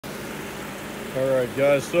All right,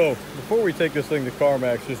 guys, so before we take this thing to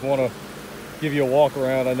CarMax, just want to give you a walk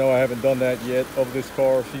around. I know I haven't done that yet of this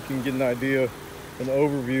car, so you can get an idea, an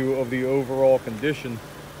overview of the overall condition,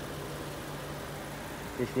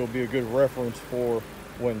 which will be a good reference for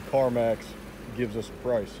when CarMax gives us a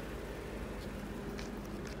price.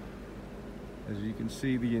 As you can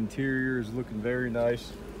see, the interior is looking very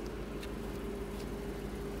nice.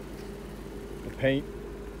 The paint,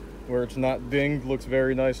 where it's not dinged, looks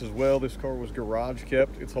very nice as well. This car was garage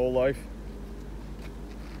kept its whole life.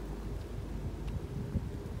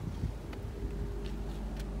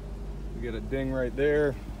 We got a ding right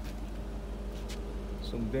there,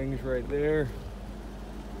 some dings right there.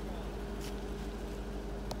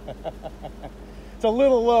 It's a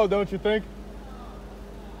little low, don't you think?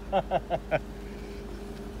 You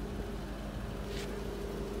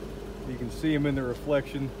can see them in the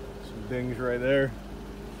reflection, some dings right there.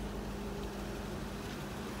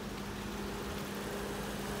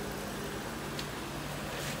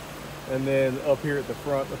 And then up here at the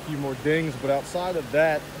front, a few more dings, but outside of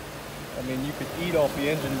that, I mean, you could eat off the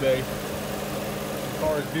engine bay. The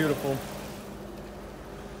car is beautiful.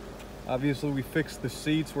 Obviously, we fixed the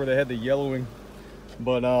seats where they had the yellowing,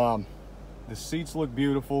 but the seats look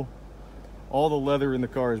beautiful. All the leather in the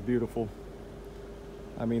car is beautiful.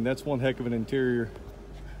 I mean, that's one heck of an interior.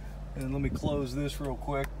 And let me close this real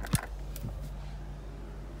quick.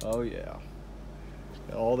 Oh yeah,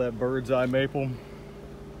 got all that bird's eye maple.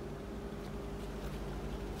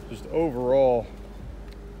 Just overall,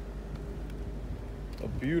 a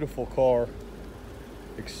beautiful car,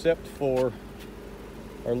 except for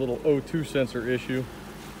our little O2 sensor issue.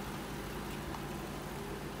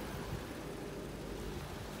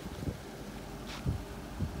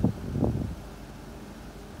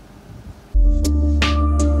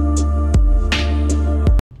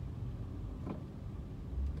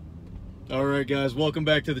 All right, guys, welcome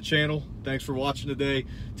back to the channel. Thanks for watching today.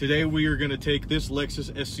 Today we are going to take this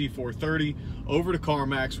Lexus sc430 over to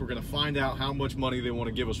CarMax. We're going to find out how much money they want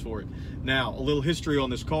to give us for it. Now, a little history on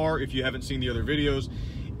this car, if you haven't seen the other videos.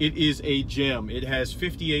 It is a gem. It has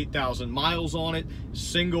 58,000 miles on it,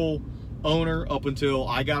 single owner up until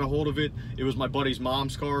I got a hold of it. It was my buddy's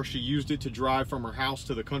mom's car. She used it to drive from her house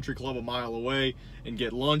to the country club a mile away and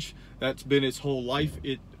get lunch. That's been its whole life.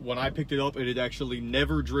 When I picked it up, it had actually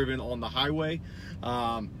never driven on the highway.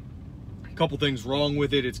 A couple things wrong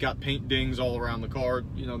with it. It's got paint dings all around the car,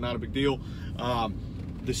 you know, not a big deal.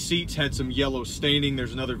 The seats had some yellow staining.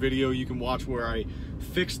 There's another video you can watch where I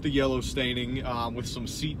fixed the yellow staining with some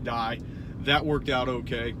seat dye. That worked out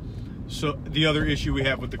okay. So the other issue we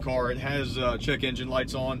have with the car, it has check engine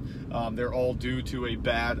lights on. They're all due to a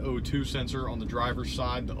bad O2 sensor on the driver's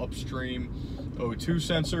side, the upstream O2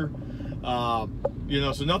 sensor. You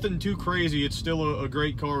know, so nothing too crazy. It's still a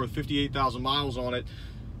great car with 58,000 miles on it.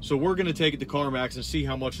 So we're going to take it to CarMax and see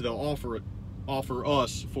how much they'll offer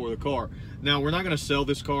us for the car. Now, we're not going to sell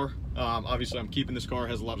this car. Obviously, I'm keeping this car. It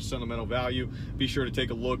has a lot of sentimental value. Be sure to take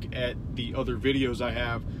a look at the other videos I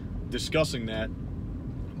have discussing that.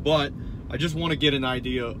 But I just want to get an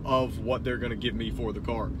idea of what they're going to give me for the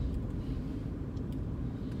car.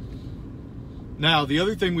 Now, the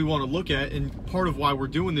other thing we want to look at, and part of why we're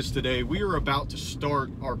doing this today, we are about to start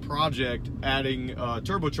our project adding a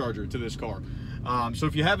turbocharger to this car. So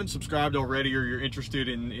if you haven't subscribed already or you're interested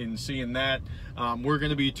in seeing that, we're going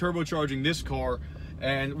to be turbocharging this car.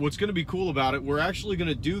 And what's going to be cool about it, we're actually going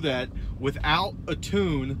to do that without a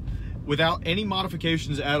tune, without any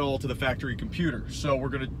modifications at all to the factory computer. So we're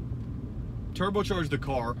going to turbocharge the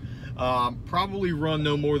car, probably run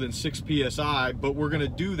no more than 6 PSI, but we're going to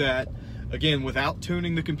do that, again, without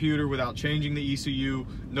tuning the computer, without changing the ECU,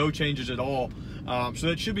 no changes at all. So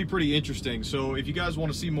that should be pretty interesting. So if you guys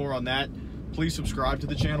want to see more on that, please subscribe to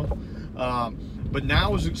the channel. But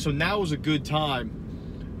now is a good time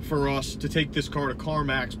for us to take this car to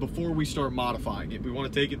CarMax before we start modifying it. We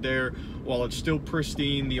want to take it there while it's still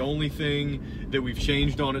pristine. The only thing that we've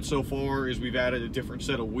changed on it so far is we've added a different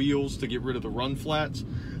set of wheels to get rid of the run flats.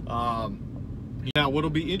 Now, what'll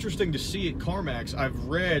be interesting to see at CarMax, I've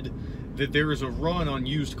read that there is a run on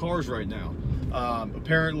used cars right now.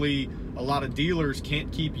 Apparently, a lot of dealers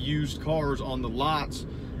can't keep used cars on the lots,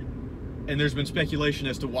 and there's been speculation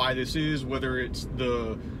as to why this is, whether it's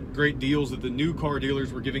the great deals that the new car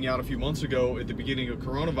dealers were giving out a few months ago at the beginning of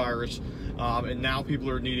coronavirus, and now people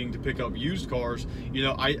are needing to pick up used cars. You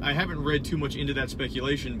know, I haven't read too much into that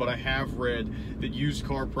speculation, but I have read that used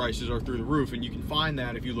car prices are through the roof, and you can find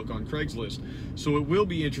that if you look on Craigslist. So it will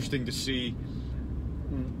be interesting to see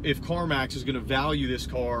if CarMax is going to value this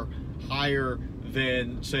car higher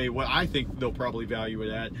than say what I think they'll probably value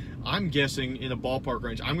it at. I'm guessing in a ballpark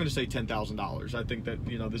range. I'm going to say $10,000. I think that,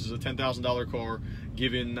 you know, this is a $10,000 car,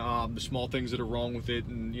 given the small things that are wrong with it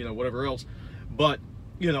and, you know, whatever else. But,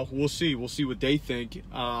 you know, we'll see what they think.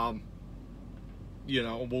 You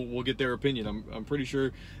know, we'll get their opinion. I'm pretty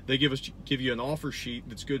sure they give you an offer sheet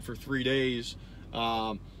that's good for 3 days.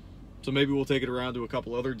 So maybe we'll take it around to a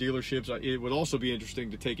couple other dealerships. It would also be interesting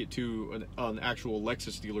to take it to an actual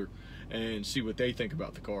Lexus dealer and see what they think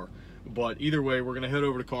about the car. But either way, we're going to head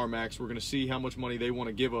over to CarMax. We're going to see how much money they want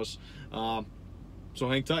to give us. So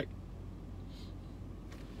hang tight.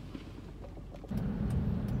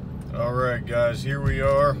 All right, guys, here we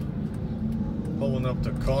are, pulling up to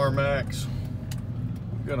CarMax.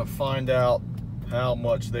 We're going to find out how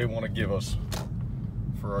much they want to give us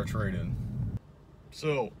for our trade-in.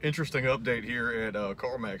 So, interesting update here at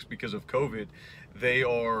CarMax. Because of COVID, they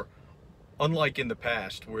are, unlike in the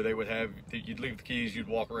past where they would have, you'd leave the keys, you'd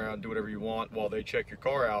walk around, do whatever you want while they check your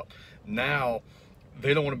car out. Now,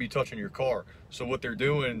 they don't want to be touching your car. So what they're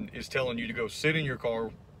doing is telling you to go sit in your car,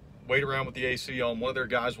 wait around with the AC on, one of their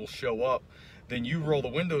guys will show up, then you roll the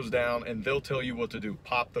windows down and they'll tell you what to do.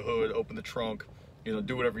 Pop the hood, open the trunk, you know,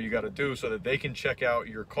 do whatever you got to do so that they can check out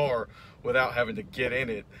your car without having to get in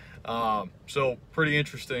it. So pretty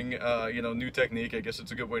interesting, you know, new technique. I guess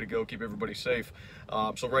it's a good way to go, keep everybody safe.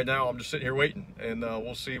 So right now I'm just sitting here waiting, and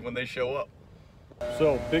we'll see when they show up.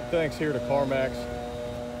 So big thanks here to CarMax.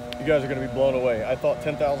 You guys are going to be blown away. I thought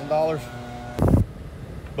 $10,000.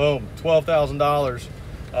 Boom,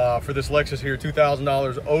 $12,000 for this Lexus here,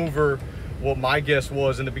 $2,000 over what my guess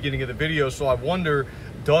was in the beginning of the video. So I wonder,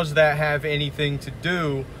 does that have anything to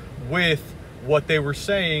do with what they were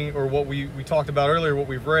saying, or what we talked about earlier, what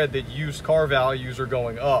we've read, that used car values are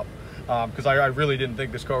going up? Because I really didn't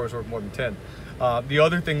think this car was worth more than 10. The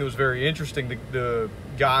other thing that was very interesting, the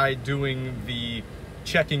guy doing the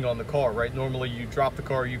checking on the car, right? Normally you drop the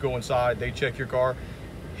car, you go inside, they check your car.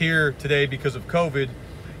 Here today, because of COVID,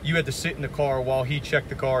 you had to sit in the car while he checked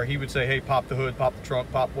the car. He would say, hey, pop the hood, pop the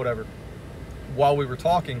trunk, pop whatever. While we were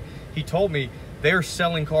talking, he told me they're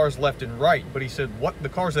selling cars left and right, but he said what the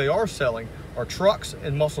cars they are selling are trucks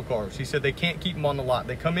and muscle cars. He said they can't keep them on the lot.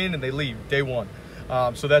 They come in and they leave day one.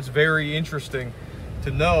 So that's very interesting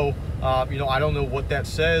to know. You know, I don't know what that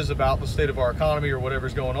says about the state of our economy or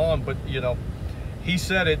whatever's going on, but, you know, he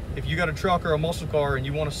said it. If you got a truck or a muscle car and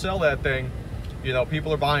you want to sell that thing, you know,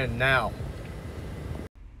 people are buying now.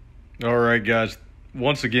 All right, guys.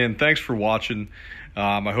 Once again, thanks for watching.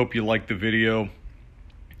 I hope you liked the video.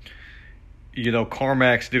 You know,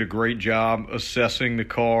 CarMax did a great job assessing the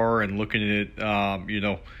car and looking at it, you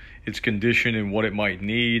know, its condition and what it might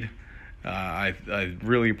need. I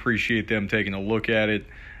really appreciate them taking a look at it,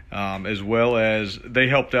 as well as they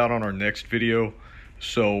helped out on our next video.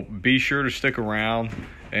 So be sure to stick around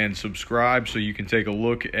and subscribe so you can take a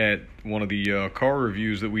look at one of the car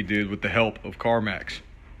reviews that we did with the help of CarMax.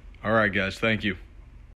 All right, guys, thank you.